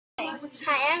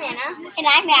Hi, I'm Anna. And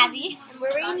I'm Abby. And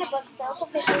we're reading the book Philippa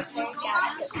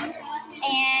Godsister.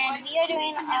 And we are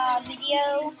doing a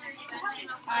video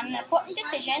on an important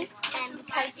decision. And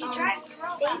because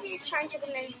Daisy's trying to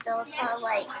convince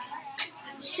Philippa,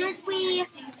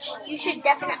 you should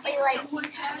definitely,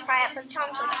 try out for the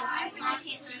talent show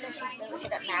because she's really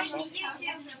good at magic.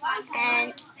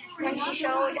 And when she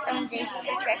showed Daisy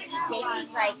the tricks,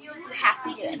 Daisy's like, you have to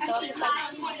do it. And Philippa's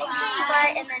like, okay, but,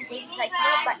 and then Daisy's like, no,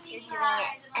 but you're doing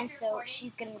it. And so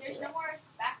she's going to do it.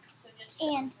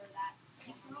 And,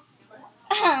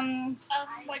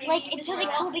 it's really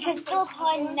cool because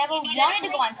Philippa never wanted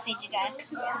to go on stage again,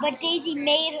 but Daisy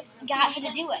got her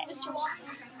to do it.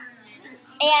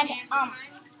 And,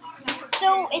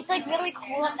 so it's, really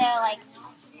cool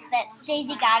that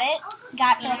Daisy got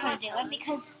Philippa to do it,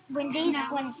 because when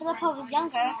Philippa was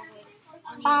younger,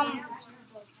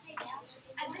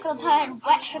 Philippa had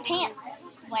wet her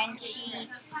pants when she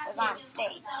was on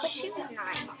stage. But she was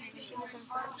 9.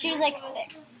 She was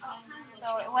 6.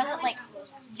 So it wasn't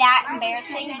that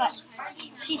embarrassing, but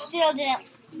she still didn't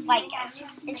like it.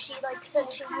 And she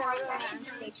said she's never going on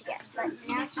stage again. But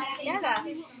now she's gonna.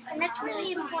 And that's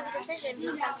really an important decision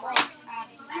because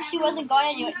she wasn't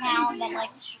going to do it now, and then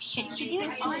should she do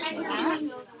it? Should she not?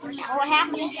 Well, what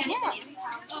happened if she didn't?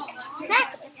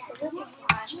 Exactly. So this is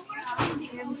why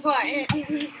it's an important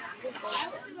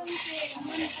decision.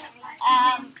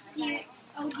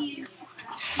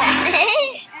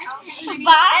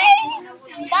 Bye.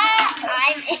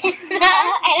 I'm Anna. And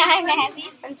I'm Abby.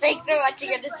 And thanks for watching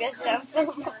our discussion of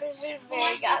Philippa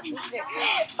Godsister.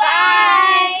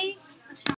 Bye.